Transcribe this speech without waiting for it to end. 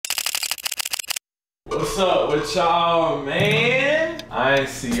What's up with y'all, man? I ain't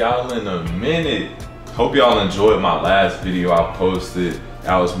see y'all in a minute. Hope y'all enjoyed my last video I posted.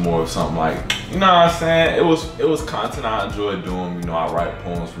 That was more of something like, you know what I'm saying? It was content I enjoyed doing. You know, I write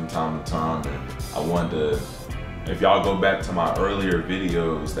poems from time to time, and I wanted to, if y'all go back to my earlier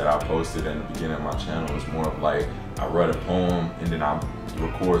videos that I posted in the beginning of my channel, it's more of like, I write a poem and then I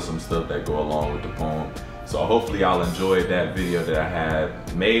record some stuff that go along with the poem. So hopefully y'all enjoyed that video that I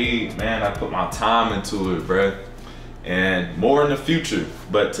had made. Man, I put my time into it, bruh. And more in the future.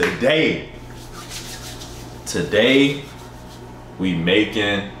 But today we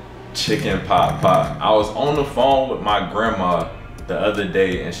making chicken pot pie. I was on the phone with my grandma the other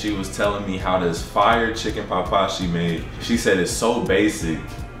day and she was telling me how this fire chicken pot pie she made. She said it's so basic,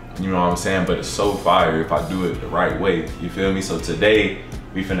 you know what I'm saying, but it's so fire if I do it the right way, you feel me? So today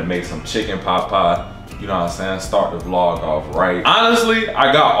we finna make some chicken pot pie. You know what I'm saying? Start the vlog off right. Honestly,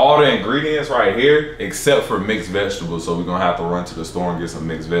 I got all the ingredients right here except for mixed vegetables. So we're gonna have to run to the store and get some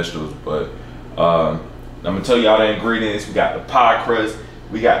mixed vegetables. But I'm gonna tell y'all the ingredients. We got the pie crust,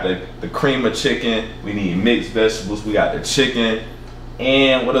 we got the cream of chicken, we need mixed vegetables, we got the chicken,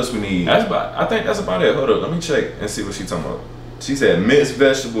 and what else we need? I think that's about it. Hold up, let me check and see what she's talking about. She said mixed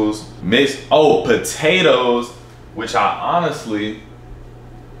vegetables, potatoes, which I honestly,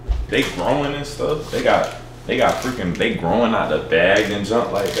 they growing and stuff. They got freaking, they growing out the bag and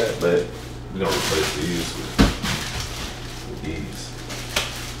junk like that, but we're gonna replace these with these.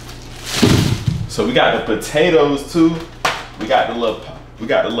 So we got the potatoes too. We got the little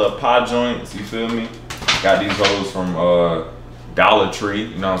pie joints, you feel me? Got these hoes from Dollar Tree,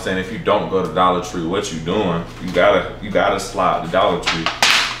 you know what I'm saying? If you don't go to Dollar Tree, what you doing? You gotta slide to Dollar Tree.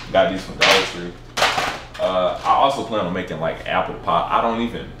 Got these from Dollar Tree. I also plan on making like apple pie. I don't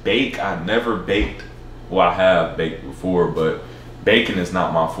even bake. I never baked. Well, I have baked before, but baking is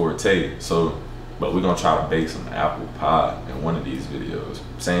not my forte. So, but we're gonna try to bake some apple pie in one of these videos.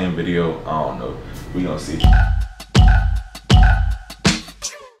 Same video, I don't know. We're gonna see.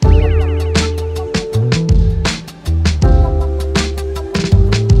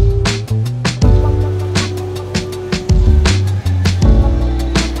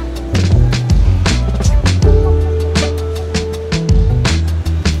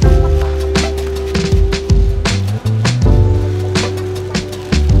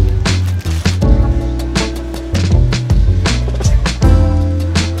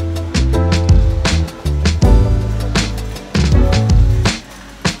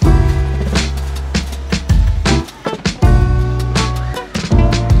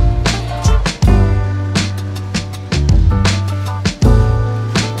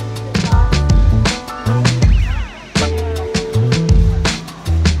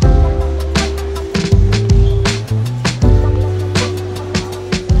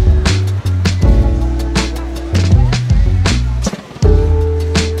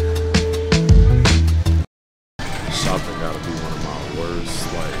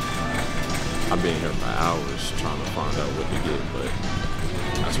 I've been here for hours trying to find out what to get, but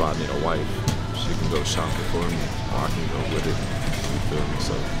that's why I need a wife. She can go shopping for me, or I can go with it. You feel me?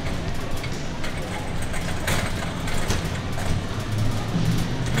 So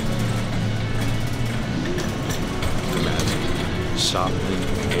imagine shopping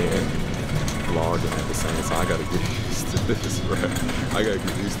and vlogging at the same time. I gotta get used to this, bro. I gotta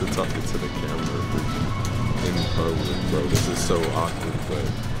get used to talking to the camera in public, bro. This is so awkward, but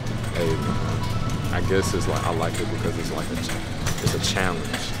hey, man, I guess it's like, I like it because it's like it's a challenge.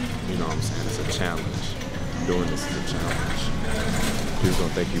 You know what I'm saying? It's a challenge. Doing this is a challenge. People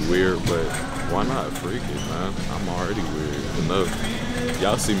gonna think you weird, but why not? Freak it, man. I'm already weird enough.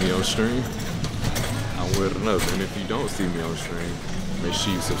 Y'all see me on stream? I'm weird enough. And if you don't see me on stream, make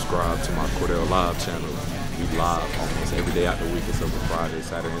sure you subscribe to my Cordell Live channel. We live almost every day out the week except for Friday,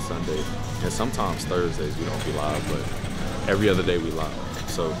 Saturday, and Sunday. And sometimes Thursdays we don't be live, but every other day we live.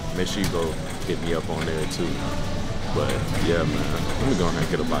 So make sure you go hit me up on there too. But yeah, man, let me go on and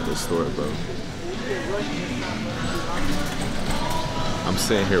get about this story, bro. I'm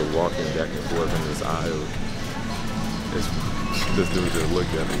sitting here walking back and forth in this aisle. This dude just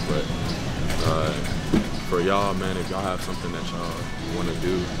looked at me, but for y'all, man, if y'all have something that y'all want to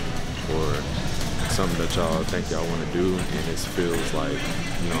do, or something that y'all think y'all want to do, and it feels like,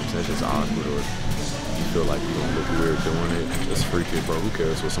 you know what I'm saying, just awkward, or you feel like you're gonna look weird doing it, just freak it, bro. Who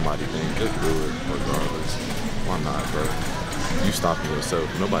cares what somebody thinks? Just do it regardless. Why not, bro? You stopping yourself.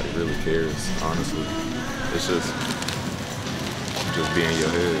 Nobody really cares, honestly. It's just be in your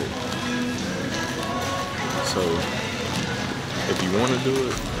head. So if you want to do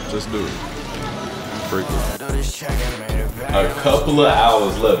it, just do it. Freak it. A couple of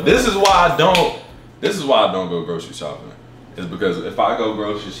hours left. This is why I don't This is why I don't go grocery shopping. It's because if I go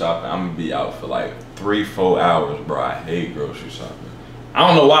grocery shopping, I'm gonna be out for like 3-4 hours, bro. I hate grocery shopping. I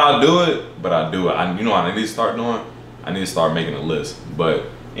don't know why I do it, but I do it. You know what I need to start doing? I need to start making a list. But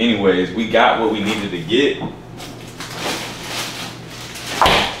anyways, we got what we needed to get.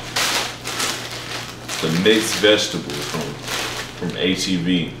 The mixed vegetables from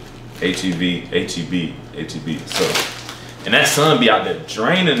HEB. So, and that sun be out there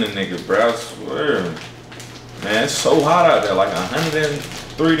draining the niggas, bro. I swear. Man, it's so hot out there, like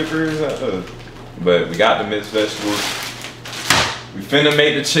 103 degrees out there. But we got the mixed vegetables. We finna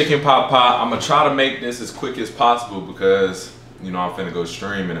make the chicken pot pie. I'm gonna try to make this as quick as possible because, you know, I'm finna go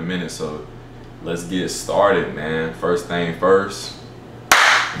stream in a minute. So let's get started, man. First thing first.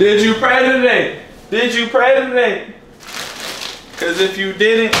 Did you pray today? Did you pray today? Because if you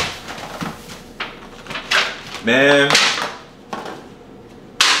didn't, man.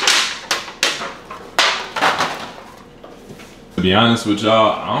 To be honest with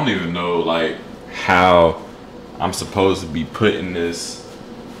y'all, I don't even know like how I'm supposed to be putting this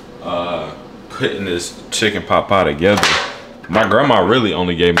chicken pot pie together. My grandma really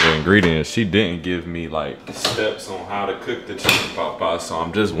only gave me the ingredients. She didn't give me like steps on how to cook the chicken pot pie, so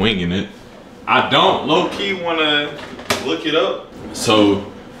I'm just winging it. I don't low-key wanna look it up. So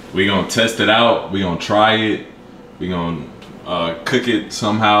we gonna test it out, we gonna try it, we gonna cook it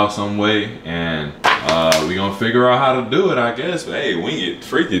somehow, some way, and we gonna figure out how to do it, I guess. But hey, wing it,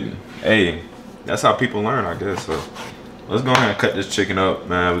 freaking, hey. That's how people learn, I guess. So let's go ahead and cut this chicken up,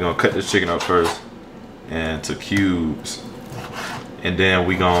 man. We're gonna cut this chicken up first into cubes. And then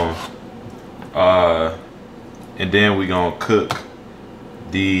we gonna cook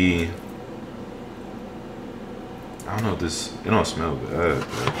the, I don't know if this, it don't smell bad,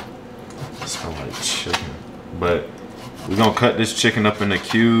 but it smells like chicken. But we're gonna cut this chicken up into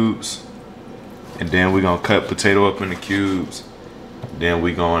cubes. And then we're gonna cut potato up into cubes. Then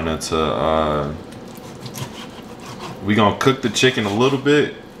we going into we gonna cook the chicken a little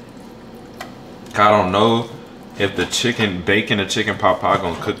bit. I don't know if the chicken, baking the chicken pot pie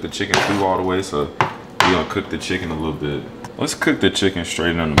gonna cook the chicken through all the way, so we gonna cook the chicken a little bit. Let's cook the chicken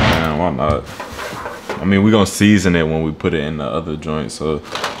straight in the pan, why not? I mean, we gonna season it when we put it in the other joint, so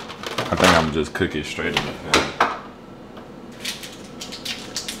I think I'm gonna just cook it straight in the pan.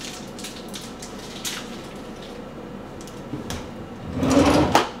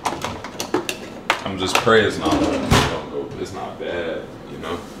 Just pray it's not it's not bad, you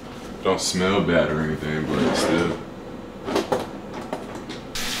know. Don't smell bad or anything, but still.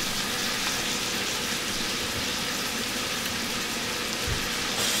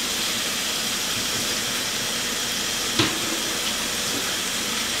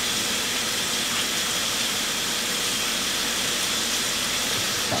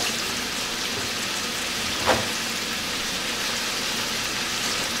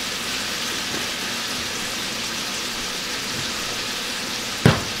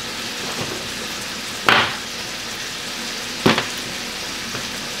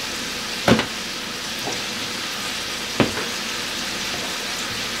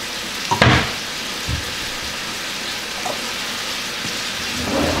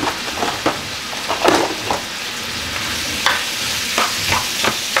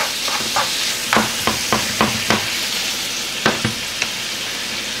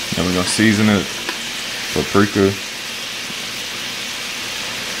 And we're gonna season it, paprika.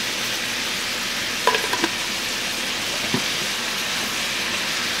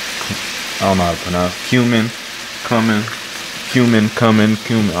 I don't know how to pronounce cumin,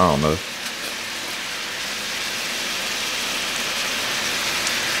 cumin. I don't know.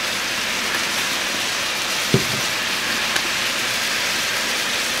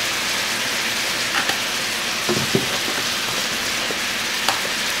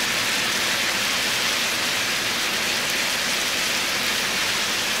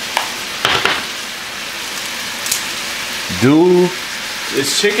 Do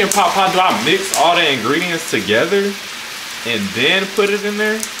this chicken pot pie, do I mix all the ingredients together and then put it in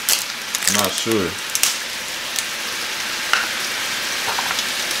there? I'm not sure.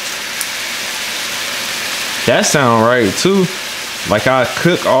 That sound right too. Like I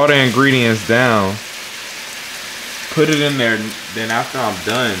cook all the ingredients down, put it in there, then after I'm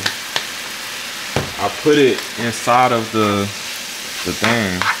done, I put it inside of the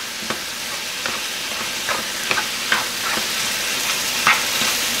thing.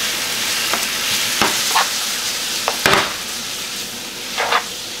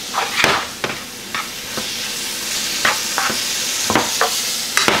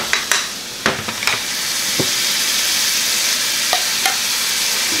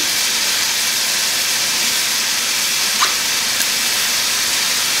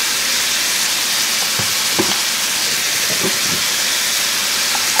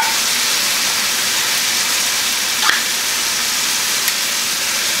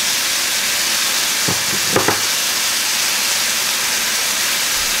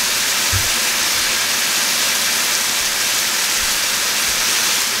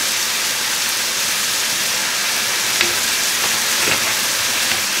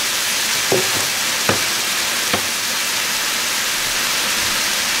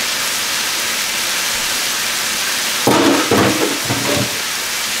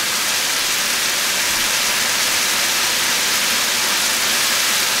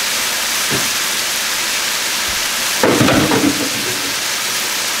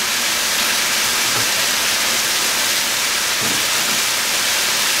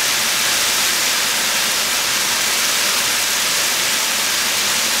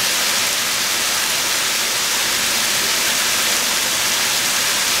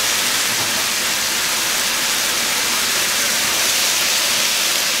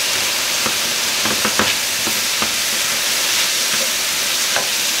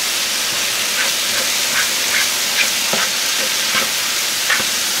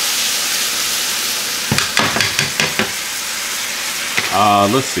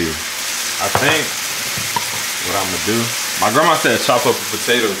 Let's see. I think what I'm gonna do. My grandma said chop up a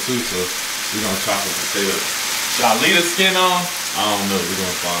potato too, so we're gonna chop a potato. Should I leave the skin on? I don't know. We're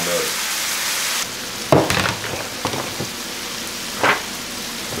gonna find out.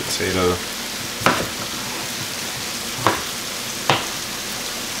 Potato.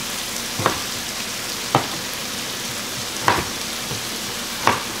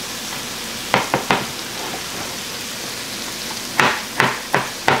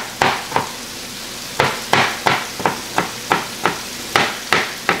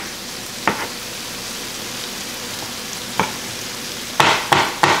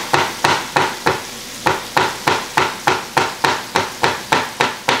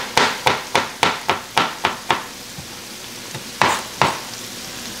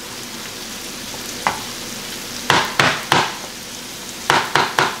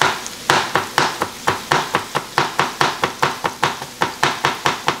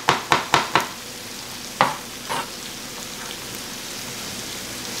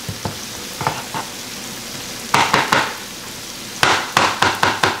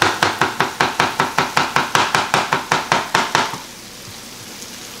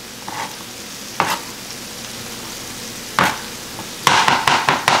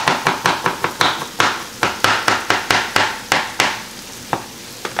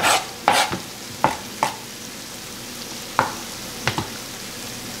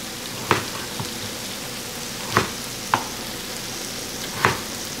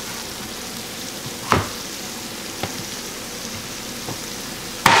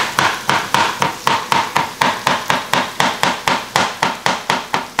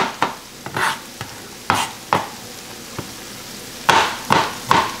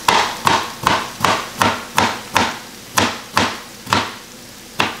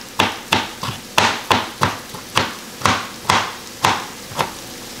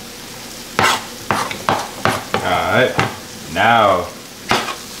 Alright, now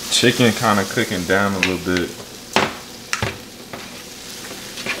chicken kind of cooking down a little bit.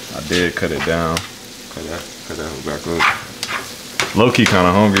 I did cut it down. Cut that back up. Low-key kind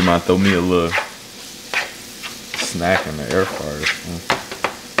of hungry. Might throw me a little snack in the air fryer.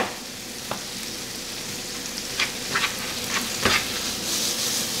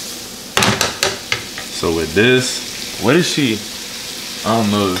 So with this, what is she? I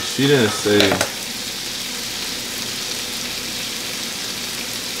don't know. She didn't say.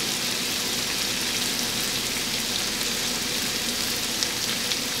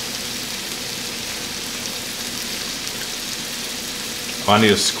 I need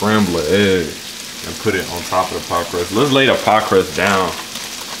to scramble an egg and put it on top of the pie crust. Let's lay the pie crust down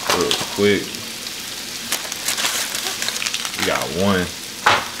real quick. We got one.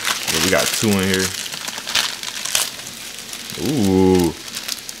 Yeah, we got two in here. Ooh,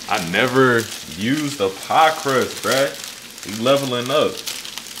 I never used a pie crust, bruh. We leveling up.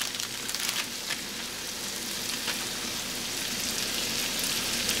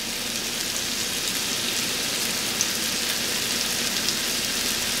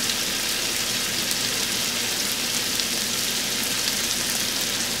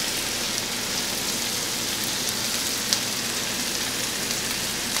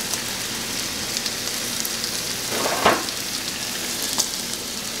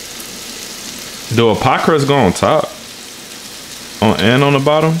 Do a pie crust go on top? And on the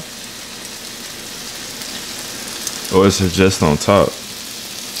bottom? Or is it just on top?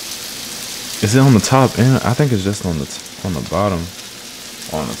 Is it on the top and I think it's just on the bottom.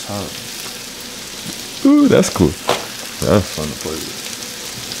 On the top. Ooh, that's cool. That's fun to play with.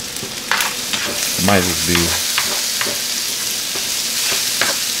 Might just be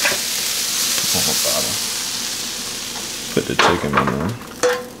on the bottom. Put the chicken in there.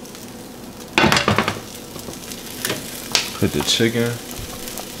 Put the chicken.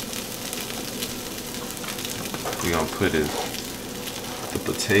 We're gonna put the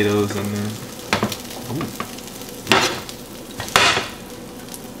potatoes in there. Ooh.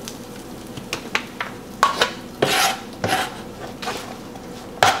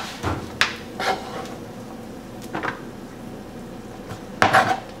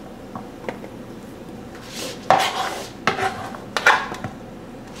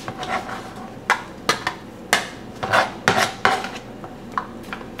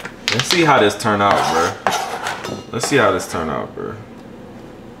 Let's see how this turn out, bro. Let's see how this turn out, bro.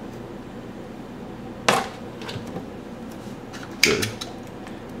 The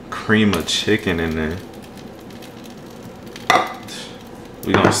cream of chicken in there.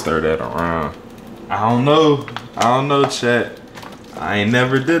 We gonna stir that around. I don't know, chat. I ain't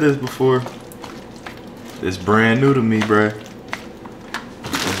never did this before. It's brand new to me, bro.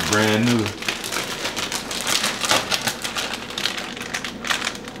 It's brand new.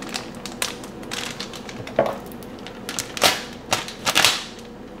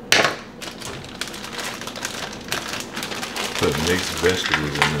 Put mixed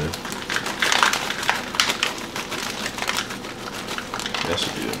vegetables in there. That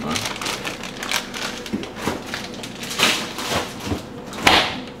should be enough.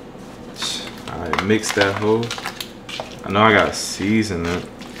 Alright, mix that whole. I know I gotta season it.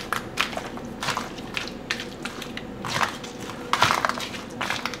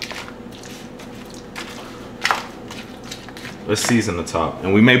 Let's season the top.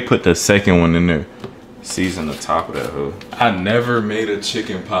 And we may put the second one in there. Season the top of that hoe. I never made a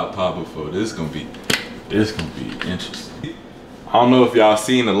chicken pot pie before. This gonna be interesting. I don't know if y'all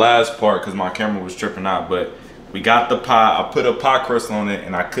seen the last part because my camera was tripping out, but we got the pie. I put a pie crust on it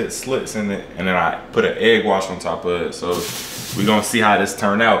and I cut slits in it, and then I put an egg wash on top of it. So we gonna see how this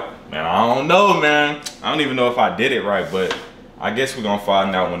turned out. Man, I don't know, man. I don't even know if I did it right, but I guess we're gonna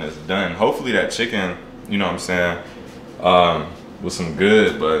find out when it's done. Hopefully that chicken, you know what I'm saying, was some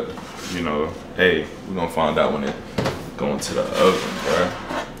good, but you know, hey, we're gonna find out when it go into the oven,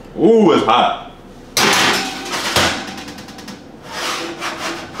 bro. Ooh, it's hot.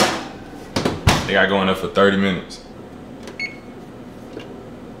 They got going up for 30 minutes.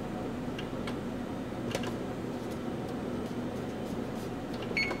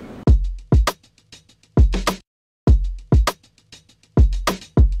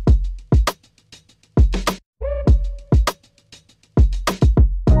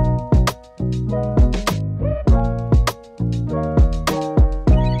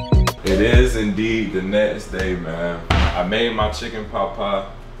 It is indeed the next day, man. I made my chicken pot pie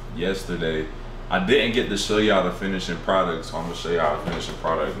yesterday. I didn't get to show y'all the finishing product, so I'm gonna show y'all the finishing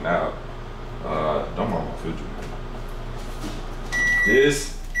product now. Don't mind my food.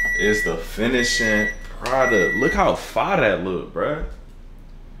 This is the finishing product. Look how fire that look, bruh.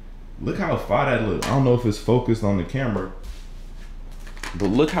 Look how fire that look. I don't know if it's focused on the camera, but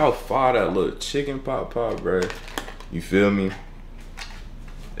look how fire that look. Chicken pot pie, bruh. You feel me?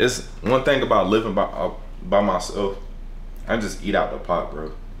 It's one thing about living by myself. I just eat out the pot,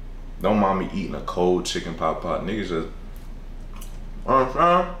 bro. Don't mind me eating a cold chicken pot pie. Niggas just, you know what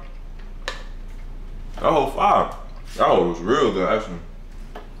I'm saying? That whole fire. That whole was real good, actually.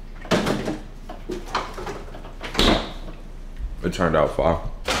 It turned out fire.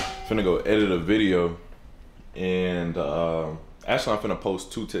 Finna go edit a video, and actually I'm finna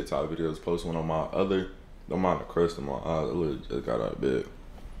post 2 TikTok videos. Post one on my other, don't mind the crust in my eyes. I literally just got out of bed.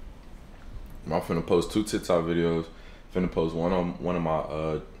 I'm finna post 2 TikTok videos. Finna post one on one of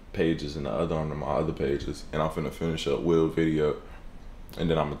my pages and the other on my other pages, and I'm finna finish up Will video, and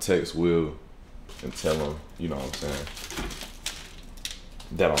then I'm gonna text Will and tell him, you know what I'm saying,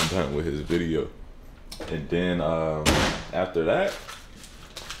 that I'm done with his video. And then after that,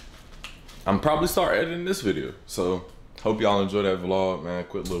 I'm probably start editing this video. So hope y'all enjoy that vlog, man.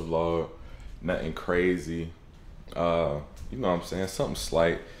 Quick little vlog, nothing crazy, you know what I'm saying, something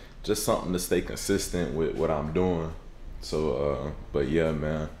slight, just something to stay consistent with what I'm doing. So but yeah,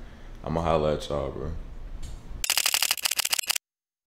 man, I'm gonna holla at y'all, bro.